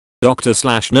Doctor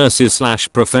slash nurses slash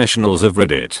professionals of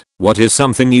Reddit, what is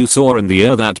something you saw in the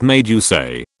air that made you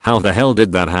say, how the hell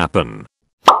did that happen?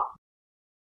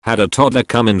 Had a toddler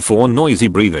come in for noisy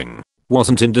breathing.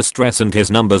 Wasn't in distress and his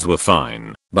numbers were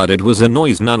fine, but it was a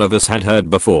noise none of us had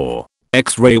heard before.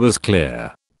 X-ray was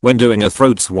clear. When doing a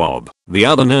throat swab, the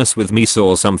other nurse with me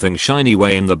saw something shiny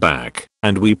way in the back,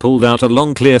 and we pulled out a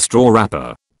long clear straw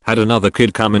wrapper. Had another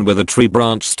kid come in with a tree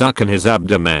branch stuck in his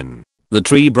abdomen. The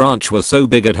tree branch was so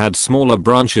big it had smaller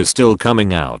branches still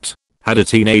coming out. Had a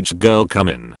teenage girl come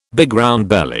in, big round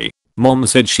belly. Mom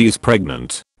said she's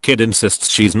pregnant. Kid insists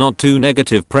she's not too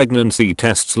negative. Pregnancy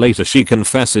tests later she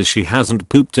confesses she hasn't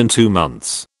pooped in 2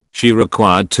 months. She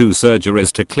required 2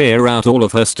 surgeries to clear out all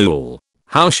of her stool.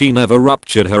 How she never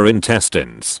ruptured her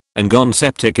intestines and gone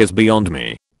septic is beyond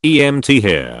me. EMT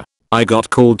here. I got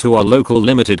called to our local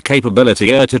limited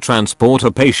capability air to transport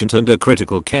a patient and a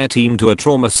critical care team to a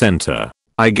trauma center.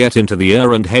 I get into the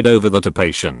air and head over to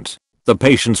patient. The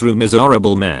patient's room is a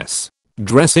horrible mess.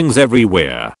 Dressings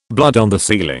everywhere, blood on the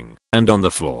ceiling and on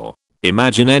the floor.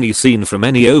 Imagine any scene from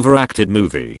any overacted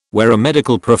movie where a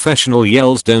medical professional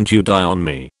yells, "Don't you die on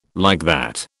me," like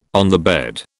that. On the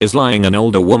bed is lying an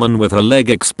older woman with her leg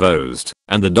exposed,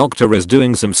 and the doctor is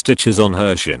doing some stitches on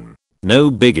her shin.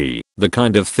 No biggie, the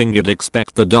kind of thing you'd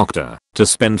expect the doctor to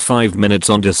spend 5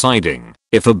 minutes on deciding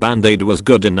if a band-aid was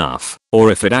good enough or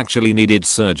if it actually needed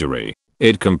surgery.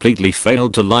 It completely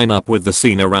failed to line up with the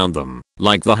scene around them,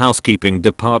 like the housekeeping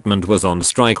department was on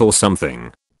strike or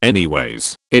something.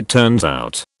 Anyways, it turns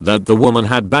out that the woman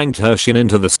had banged her shin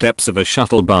into the steps of a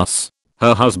shuttle bus.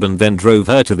 Her husband then drove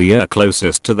her to the air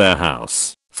closest to their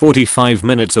house, 45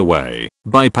 minutes away,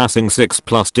 bypassing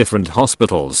 6+ different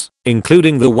hospitals,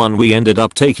 including the one we ended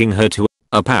up taking her to.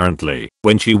 Apparently,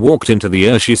 when she walked into the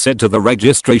air she said to the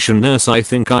registration nurse, "I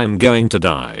think I'm going to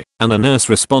die," and the nurse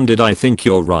responded, "I think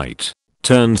you're right."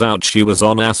 Turns out she was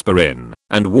on aspirin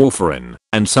and warfarin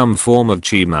and some form of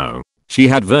chemo. She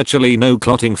had virtually no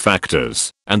clotting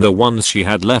factors, and the ones she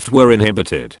had left were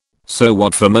inhibited. So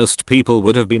what for most people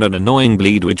would have been an annoying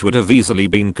bleed which would have easily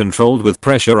been controlled with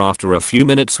pressure after a few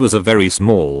minutes was a very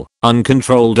small,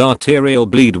 uncontrolled arterial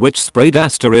bleed which sprayed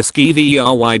 *EVERYWHERE*.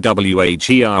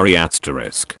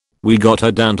 We got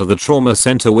her down to the trauma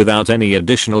center without any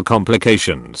additional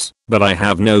complications, but I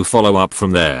have no follow-up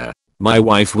from there. My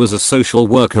wife was a social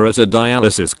worker at a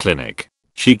dialysis clinic.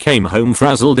 She came home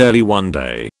frazzled early one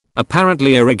day.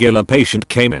 Apparently a regular patient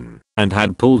came in and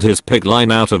had pulled his pig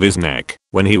line out of his neck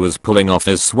when he was pulling off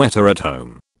his sweater at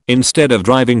home. Instead of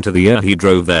driving to the ER he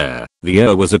drove there. The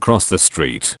ER was across the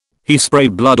street. He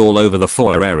sprayed blood all over the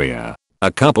foyer area.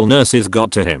 A couple nurses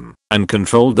got to him and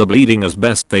controlled the bleeding as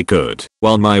best they could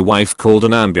while my wife called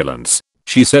an ambulance.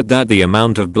 She said that the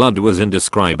amount of blood was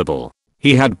indescribable.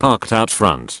 He had parked out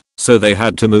front, so they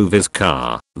had to move his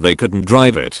car. They couldn't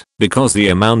drive it because the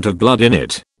amount of blood in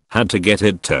it. Had to get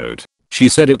it towed. She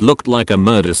said it looked like a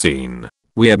murder scene.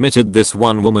 We admitted this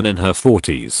one woman in her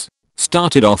 40s.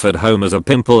 Started off at home as a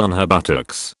pimple on her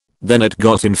buttocks. Then it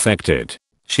got infected.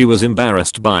 She was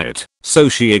embarrassed by it, so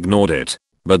she ignored it.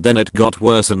 But then it got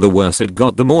worse, and the worse it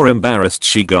got the more embarrassed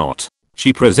she got.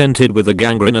 She presented with a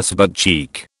gangrenous butt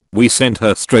cheek. We sent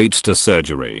her straight to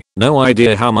surgery. No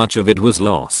idea how much of it was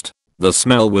lost. The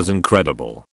smell was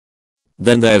incredible.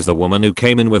 Then there's the woman who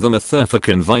came in with a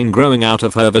methurfacan vine growing out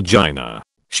of her vagina.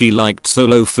 She liked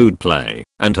solo food play,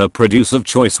 and her produce of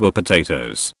choice were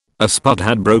potatoes. A spot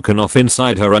had broken off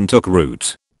inside her and took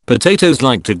root. Potatoes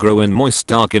like to grow in moist,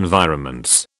 dark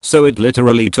environments, so it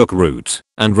literally took root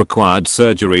and required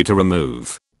surgery to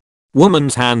remove.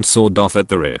 Woman's hand sawed off at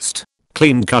the wrist.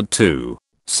 Clean cut too.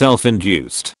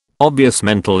 Self-induced. Obvious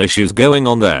mental issues going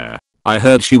on there. I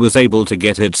heard she was able to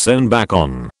get it sewn back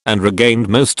on and regained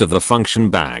most of the function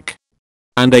back.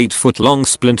 An 8-foot long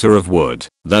splinter of wood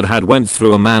that had went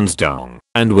through a man's dong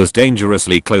and was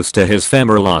dangerously close to his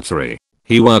femoral artery.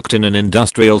 He worked in an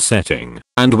industrial setting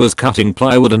and was cutting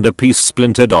plywood and a piece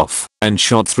splintered off and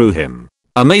shot through him.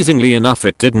 Amazingly enough,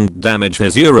 it didn't damage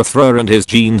his urethra, and his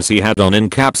jeans he had on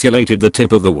encapsulated the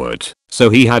tip of the wood, so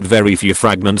he had very few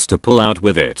fragments to pull out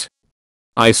with it.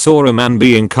 I saw a man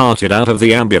being carted out of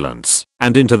the ambulance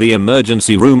and into the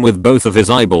emergency room with both of his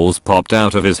eyeballs popped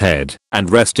out of his head and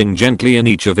resting gently in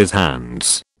each of his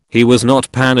hands. He was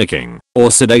not panicking or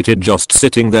sedated, just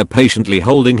sitting there patiently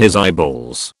holding his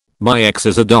eyeballs. My ex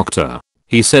is a doctor.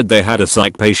 He said they had a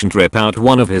psych patient rip out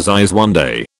one of his eyes one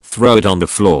day, throw it on the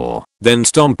floor, then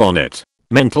stomp on it.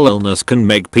 Mental illness can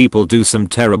make people do some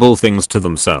terrible things to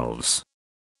themselves.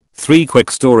 3 quick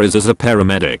stories as a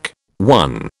paramedic.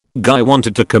 1. Guy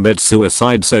wanted to commit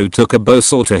suicide, so took a bow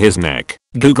saw to his neck.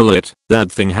 Google it, that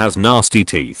thing has nasty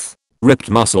teeth. ripped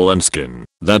muscle and skin,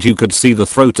 that you could see the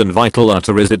throat and vital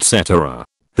arteries etc.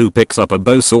 Who picks up a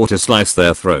bow saw to slice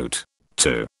their throat?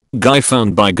 2. Guy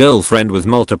found by girlfriend with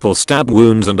multiple stab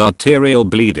wounds and arterial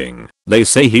bleeding. They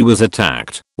say he was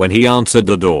attacked when he answered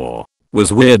the door.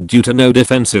 Was weird due to no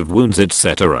defensive wounds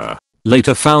etc.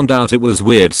 Later found out it was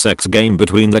weird sex game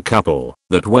between the couple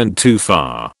that went too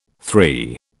far.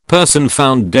 3. Person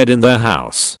found dead in their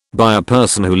house by a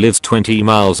person who lives 20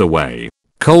 miles away.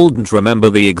 Couldn't remember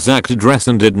the exact address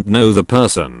and didn't know the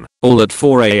person. All at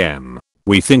 4 AM.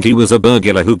 We think he was a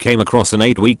burglar who came across an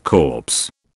 8-week corpse.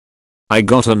 I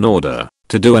got an order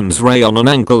to do an X-ray on an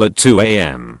ankle at 2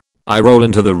 AM. I roll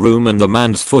into the room and the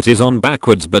man's foot is on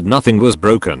backwards but nothing was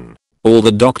broken. All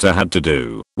the doctor had to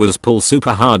do was pull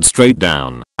super hard straight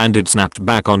down and it snapped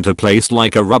back onto place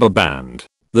like a rubber band.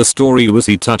 The story was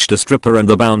he touched a stripper and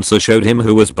the bouncer showed him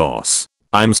who was boss.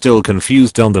 I'm still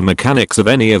confused on the mechanics of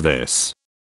any of this.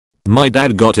 My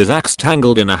dad got his axe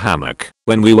tangled in a hammock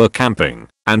when we were camping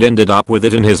and ended up with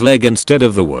it in his leg instead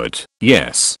of the wood.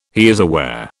 Yes, he is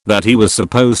aware that he was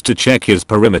supposed to check his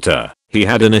perimeter. He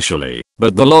had initially,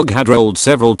 but the log had rolled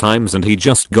several times and he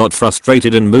just got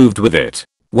frustrated and moved with it.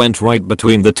 Went right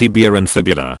between the tibia and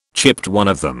fibula, chipped one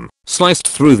of them, sliced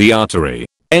through the artery,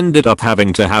 ended up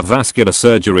having to have vascular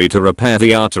surgery to repair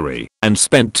the artery, and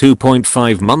spent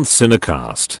 2.5 months in a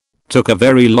cast. Took a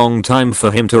very long time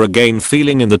for him to regain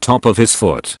feeling in the top of his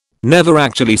foot. Never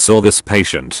actually saw this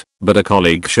patient, but a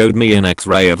colleague showed me an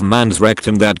X-ray of man's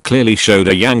rectum that clearly showed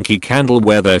a Yankee candle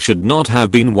where there should not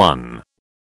have been one.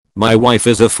 My wife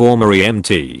is a former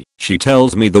EMT. She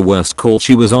tells me the worst call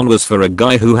she was on was for a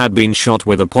guy who had been shot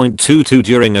with a .22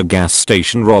 during a gas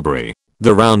station robbery.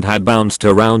 The round had bounced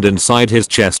around inside his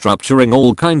chest, rupturing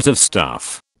all kinds of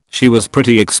stuff. She was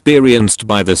pretty experienced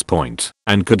by this point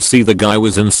and could see the guy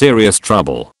was in serious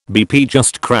trouble, BP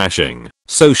just crashing,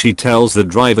 so she tells the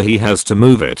driver he has to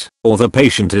move it or the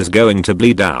patient is going to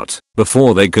bleed out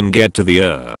before they can get to the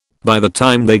ER. By the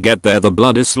time they get there the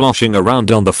blood is sloshing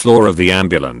around on the floor of the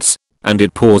ambulance and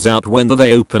it pours out when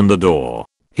they open the door.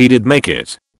 He did make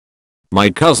it. My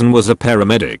cousin was a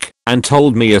paramedic and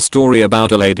told me a story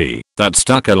about a lady that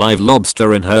stuck a live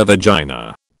lobster in her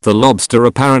vagina. The lobster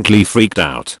apparently freaked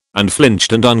out and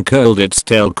flinched and uncurled its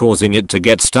tail, causing it to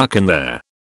get stuck in there.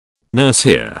 Nurse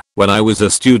here. When I was a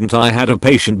student I had a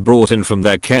patient brought in from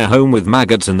their care home with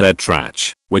maggots in their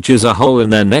trach, which is a hole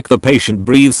in their neck the patient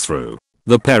breathes through.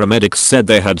 The paramedics said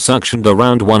they had suctioned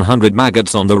around 100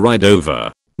 maggots on the ride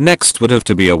over. Next would have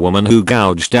to be a woman who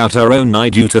gouged out her own eye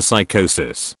due to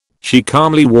psychosis. She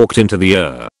calmly walked into the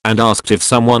ER and asked if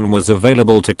someone was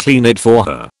available to clean it for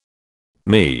her.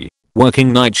 Me.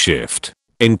 Working night shift.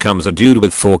 In comes a dude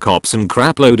with 4 cops and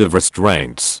crapload of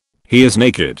restraints. He is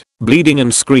naked, bleeding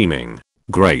and screaming.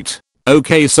 Great.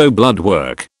 Okay, so blood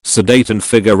work, sedate and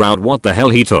figure out what the hell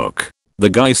he took. The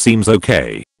guy seems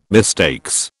okay.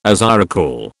 Mistakes, as I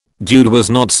recall. Dude was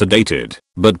not sedated,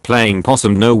 but playing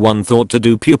possum. No one thought to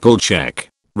do pupil check.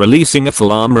 Releasing a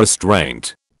full arm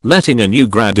restraint. Letting a new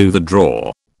grad do the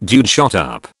draw. Dude shot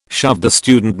up, shoved the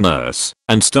student nurse,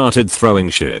 and started throwing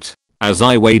shit. As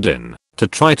I weighed in to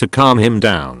try to calm him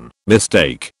down,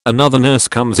 mistake, another nurse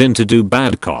comes in to do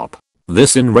bad cop.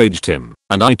 This enraged him,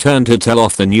 and I turned to tell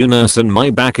off the new nurse and my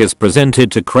back is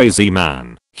presented to crazy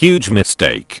man. Huge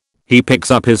mistake. He picks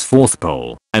up his 4th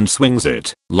pole and swings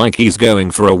it like he's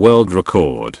going for a world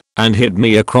record and hit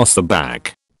me across the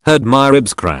back. Heard my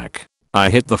ribs crack. I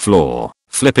hit the floor,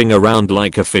 flipping around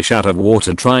like a fish out of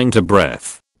water trying to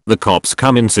breath. The cops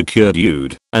come in, secure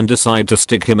dude, and decide to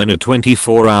stick him in a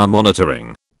 24-hour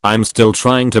monitoring. I'm still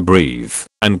trying to breathe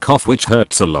and cough, which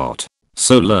hurts a lot.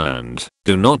 So learned,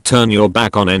 do not turn your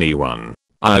back on anyone.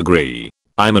 I agree.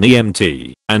 I'm an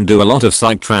EMT and do a lot of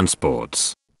psych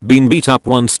transports. Been beat up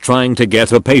once trying to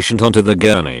get a patient onto the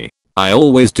gurney. I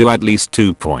always do at least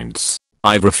 2 points.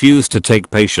 I've refused to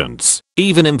take patients,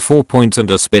 even in 4 points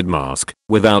and a spit mask,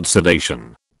 without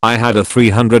sedation. I had a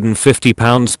 350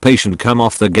 pounds patient come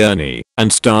off the gurney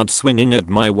and start swinging at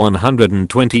my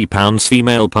 120 pounds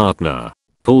female partner.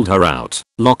 Pulled her out,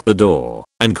 locked the door,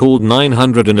 and called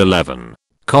 911.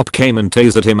 Cop came and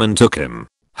tasered him and took him.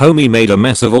 Homie made a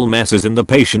mess of all messes in the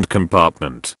patient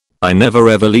compartment. I never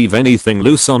ever leave anything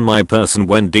loose on my person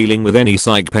when dealing with any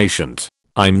psych patient.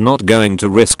 I'm not going to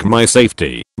risk my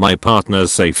safety, my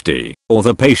partner's safety, or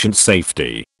the patient's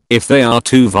safety. If they are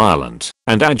too violent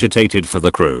and agitated for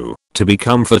the crew to be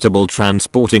comfortable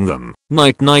transporting them,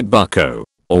 night bucko,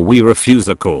 or we refuse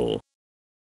a call.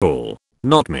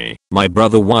 Not me. My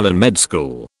brother while in med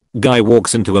school. Guy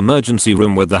walks into emergency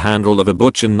room with the handle of a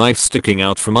butcher knife sticking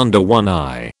out from under one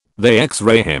eye. They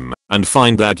x-ray him and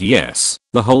find that yes,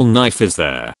 the whole knife is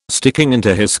there, sticking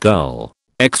into his skull.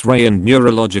 X-ray and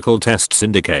neurological tests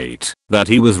indicate that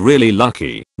he was really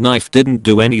lucky. Knife didn't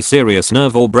do any serious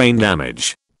nerve or brain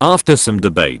damage. After some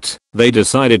debate, they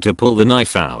decided to pull the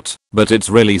knife out, but it's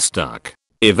really stuck.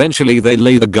 Eventually they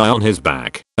lay the guy on his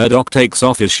back. A doc takes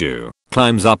off his shoe,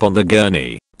 climbs up on the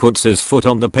gurney, puts his foot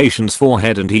on the patient's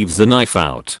forehead and heaves the knife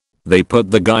out. They put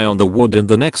the guy on the wood and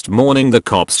the next morning the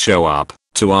cops show up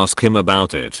to ask him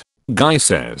about it. Guy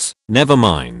says, "Never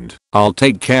mind, I'll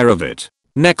take care of it."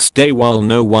 Next day while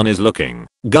no one is looking,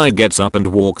 guy gets up and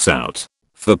walks out.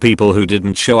 For people who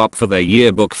didn't show up for their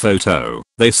yearbook photo,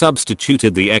 they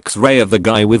substituted the x-ray of the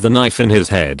guy with the knife in his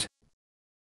head.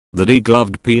 The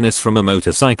degloved penis from a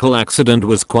motorcycle accident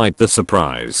was quite the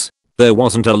surprise. There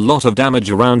wasn't a lot of damage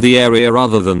around the area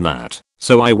other than that,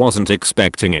 so I wasn't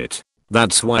expecting it.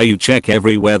 That's why you check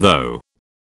everywhere though.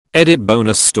 Edit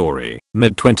bonus story.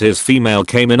 Mid-20s female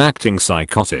came in acting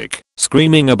psychotic,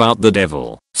 screaming about the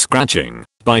devil, scratching,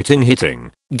 biting,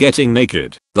 hitting, getting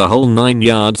naked, the whole 9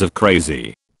 yards of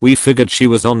crazy. We figured she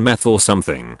was on meth or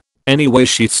something. Anyway,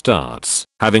 she starts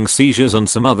having seizures and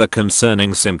some other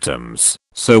concerning symptoms,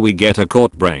 so we get a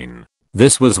caught brain.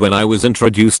 This was when I was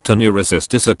introduced to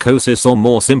neurocysticercosis, or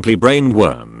more simply brain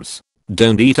worms.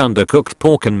 Don't eat undercooked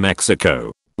pork in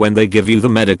Mexico. When they give you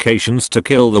the medications to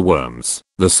kill the worms,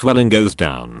 the swelling goes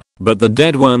down, but the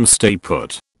dead worms stay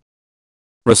put.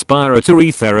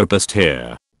 Respiratory therapist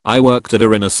here. I worked at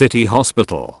her in a city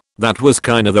hospital. That was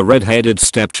kinda the red-headed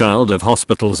stepchild of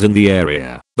hospitals in the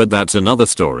area, but that's another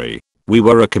story. We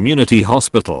were a community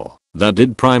hospital that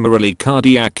did primarily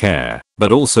cardiac care,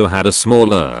 but also had a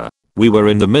smaller. We were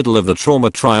in the middle of the trauma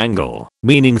triangle,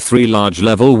 meaning 3 large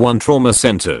level 1 trauma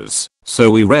centers, so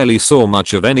we rarely saw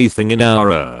much of anything in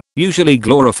our usually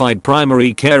glorified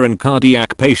primary care and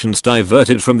cardiac patients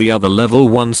diverted from the other level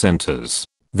 1 centers.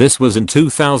 This was in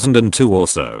 2002 or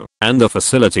so, and the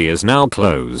facility is now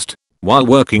closed. While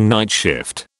working night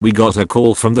shift, we got a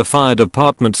call from the fire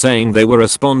department saying they were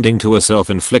responding to a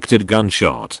self-inflicted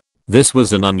gunshot. This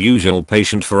was an unusual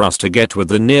patient for us to get with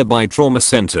the nearby trauma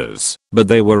centers, but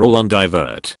they were all on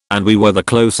divert, and we were the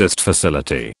closest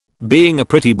facility. Being a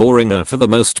pretty boring for the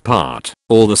most part,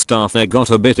 all the staff there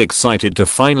got a bit excited to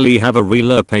finally have a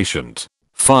real patient.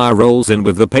 Fire rolls in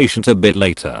with the patient a bit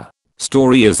later.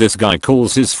 Story is this guy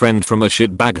calls his friend from a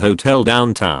shitbag hotel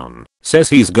downtown, says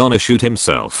he's gonna shoot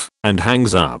himself, and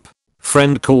hangs up.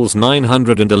 Friend calls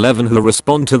 911 who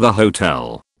respond to the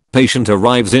hotel. Patient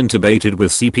arrives intubated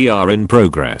with CPR in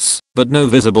progress, but no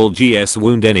visible GS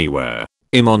wound anywhere.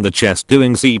 I'm on the chest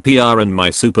doing CPR and my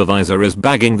supervisor is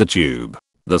bagging the tube.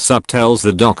 The sup tells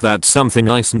the doc that something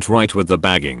isn't right with the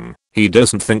bagging. He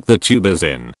doesn't think the tube is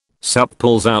in. Sup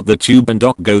pulls out the tube and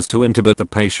doc goes to intubate the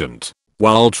patient.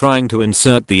 While trying to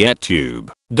insert the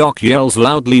tube, doc yells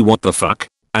loudly "what the fuck?"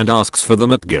 and asks for the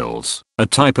McGills, a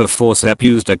type of forceps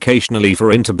used occasionally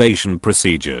for intubation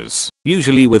procedures,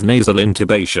 usually with nasal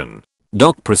intubation.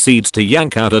 Doc proceeds to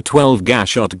yank out a 12-gauge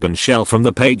shotgun shell from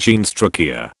the patient's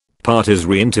trachea. Part is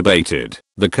reintubated.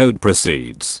 The code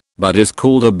proceeds, but is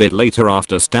called a bit later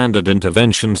after standard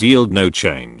interventions yield no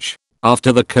change.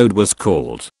 After the code was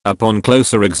called, upon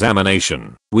closer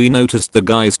examination, we noticed the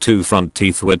guy's 2 front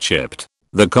teeth were chipped.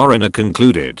 The coroner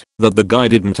concluded that the guy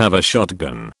didn't have a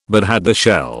shotgun, but had the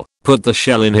shell, put the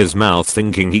shell in his mouth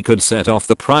thinking he could set off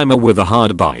the primer with a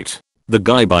hard bite. The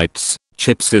guy bites,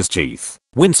 chips his teeth,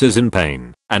 winces in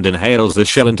pain, and inhales the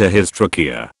shell into his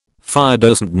trachea. Fire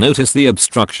doesn't notice the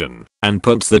obstruction, and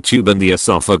puts the tube in the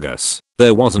esophagus.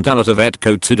 There wasn't a lot of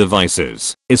ETCO2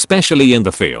 devices, especially in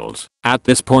the field, at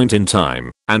this point in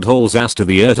time, and hauls ass to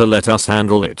the to let us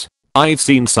handle it. I've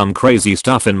seen some crazy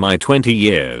stuff in my 20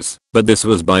 years, but this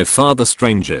was by far the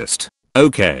strangest.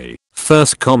 Okay,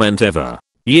 first comment ever.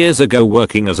 Years ago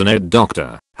working as an ed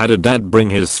doctor, had a dad bring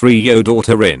his 3-year-old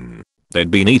daughter in.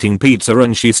 They'd been eating pizza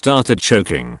and she started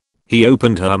choking. He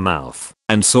opened her mouth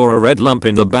and saw a red lump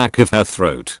in the back of her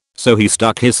throat, so he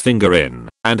stuck his finger in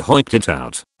and hoiked it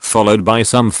out, followed by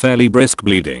some fairly brisk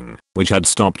bleeding, which had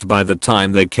stopped by the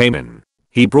time they came in.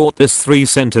 He brought this 3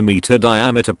 cm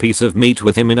diameter piece of meat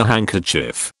with him in a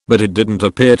handkerchief, but it didn't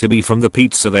appear to be from the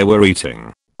pizza they were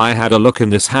eating. I had a look in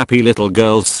this happy little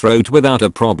girl's throat without a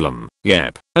problem.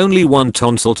 Yep, only one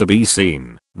tonsil to be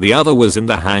seen. The other was in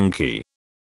the hanky.